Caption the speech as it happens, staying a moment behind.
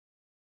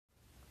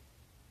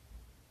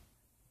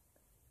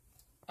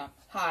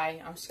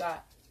Hi, I'm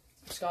Scott.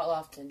 I'm Scott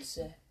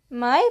Lofton.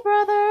 My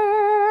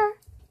brother.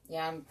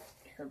 Yeah, I'm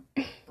her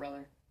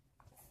brother.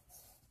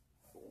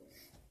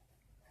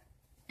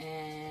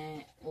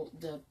 And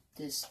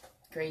this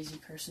crazy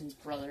person's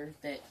brother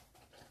that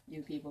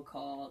you people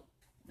call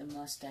the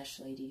mustache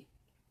lady.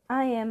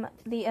 I am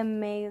the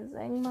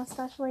amazing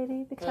mustache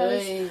lady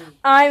because Hey.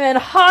 I'm in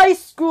high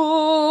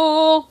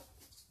school.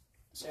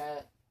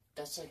 So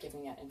that's like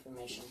giving out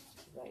information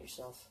about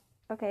yourself.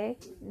 Okay,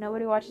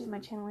 nobody watches my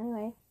channel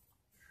anyway.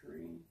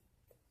 Tree.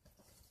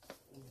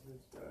 Who's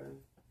this guy?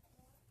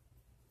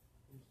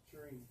 Who's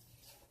Tree?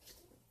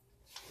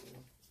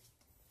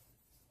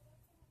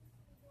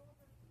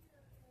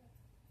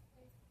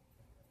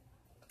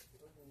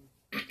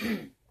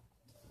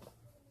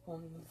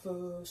 On the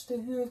first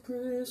day of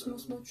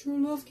Christmas, my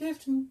true love gave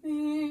to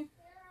me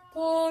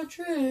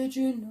partridge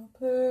in a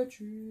pear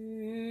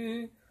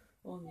tree.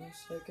 On the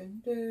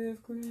second day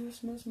of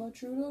Christmas, my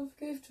true love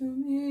gave to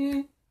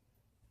me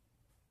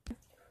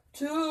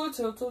 2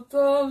 turtle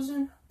doves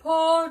and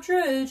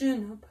partridge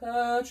in a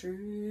pear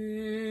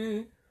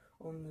tree.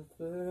 On the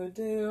third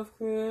day of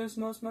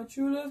Christmas, my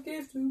true love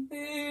gave to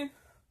me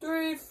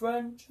 3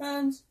 French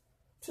hens,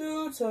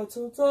 2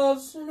 turtle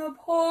doves and a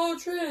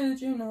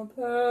partridge in a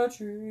pear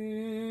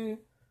tree.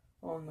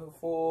 On the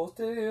fourth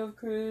day of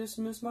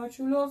Christmas, my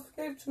true love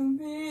gave to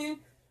me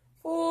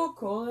 4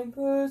 calling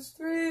birds,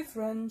 3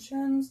 French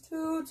hens,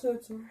 2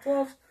 turtle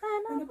doves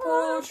and a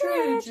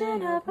partridge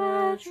in a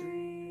pear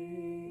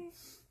tree.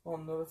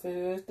 On the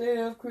fifth day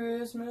of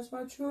Christmas,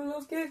 my true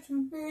love gave to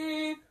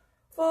me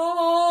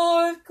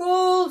 5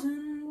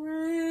 golden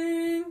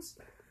rings,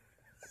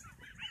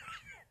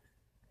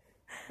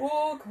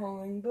 4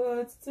 calling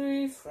birds,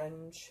 3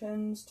 French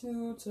hens,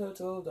 2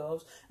 turtle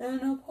doves,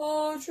 and a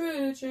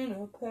partridge in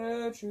a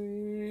pear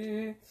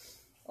tree.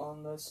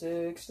 On the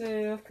sixth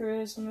day of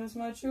Christmas,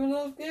 my true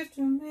love gave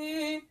to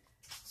me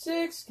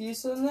 6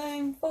 geese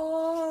a-laying,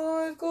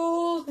 5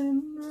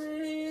 golden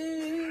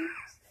rings,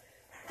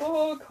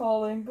 4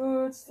 calling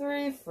birds,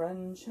 3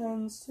 French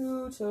hens,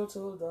 2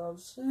 turtle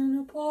doves, and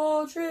a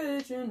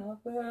partridge in a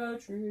pear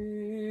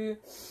tree.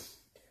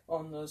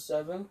 On the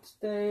seventh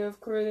day of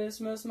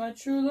Christmas, my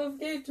true love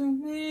gave to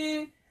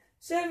me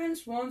 7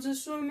 swans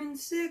a-swimming,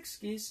 6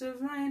 geese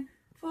a-flying,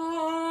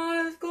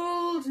 5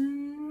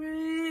 golden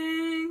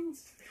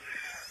rings,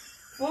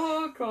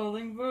 4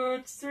 calling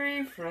birds,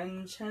 3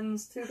 French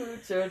hens, 2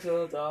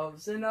 turtle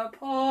doves, and a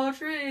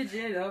partridge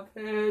in a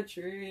pear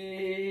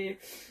tree.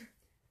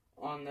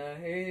 On the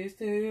eighth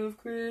day of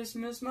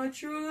Christmas, my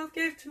true love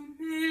gave to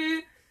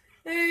me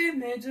 8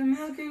 maids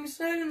a-milking,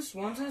 7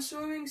 swans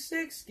a-swimming,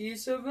 6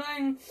 geese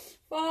a-flying,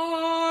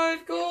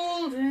 5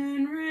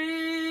 golden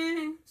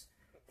rings,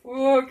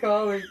 4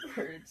 calling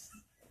birds.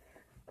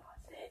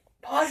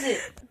 Pause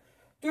it!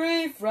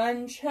 3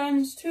 French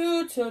hens,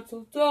 2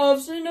 turtle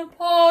doves, and a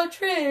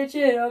partridge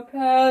in a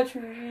pear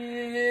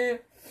tree.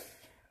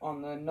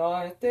 On the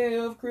ninth day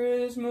of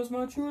Christmas,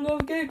 my true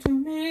love gave to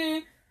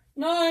me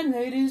 9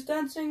 ladies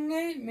dancing,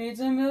 8 maids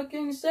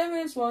a-milking,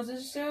 7 swans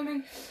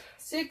a-swimming,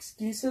 6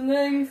 geese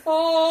a-laying,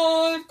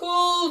 5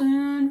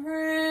 golden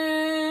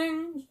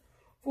rings,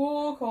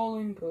 4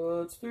 calling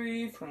birds,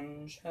 3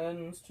 French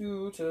hens,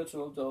 2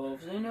 turtle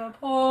doves, and a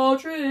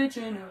partridge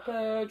in a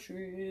pear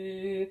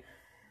tree.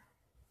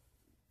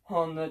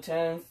 On the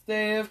 10th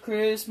day of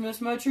Christmas,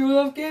 my true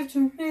love gave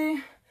to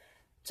me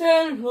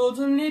 10 lords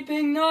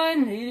a-leaping,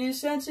 9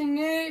 ladies dancing,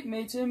 8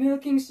 maids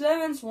a-milking,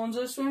 7 swans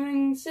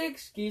a-swimming,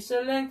 6 geese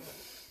a-laying,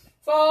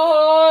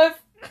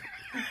 5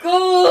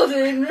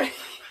 golden rings.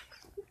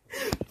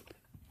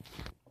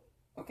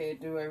 Okay,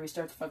 do I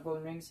restart the 5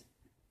 golden rings?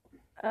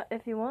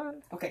 If you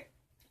want. Okay.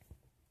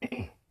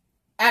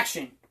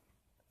 Action!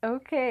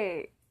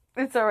 Okay,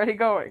 it's already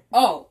going.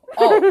 Oh,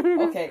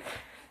 okay.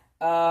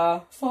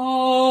 5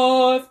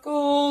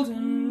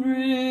 golden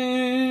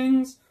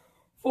rings,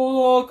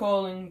 4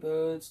 calling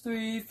birds,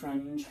 3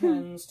 French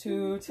hens,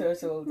 2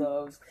 turtle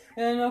doves,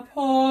 and a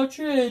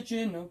partridge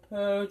in a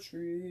pear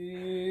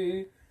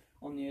tree.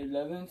 On the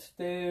 11th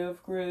day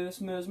of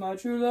Christmas, my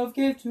true love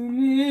gave to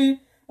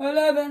me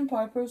 11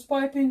 pipers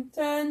piping,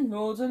 10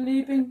 lords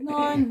a-leaping,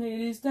 9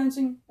 ladies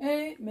dancing,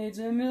 8 maids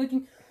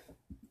a-milking,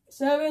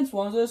 7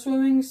 swans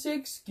a-swimming,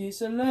 6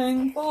 geese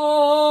a-laying,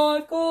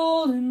 5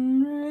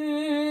 golden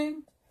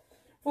rings,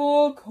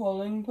 4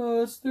 calling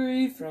birds,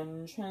 3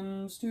 French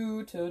hens,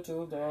 2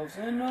 turtle doves,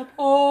 and a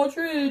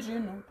partridge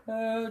in a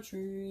pear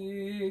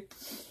tree.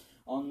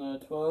 On the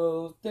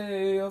 12th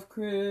day of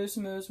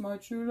Christmas, my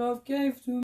true love gave to me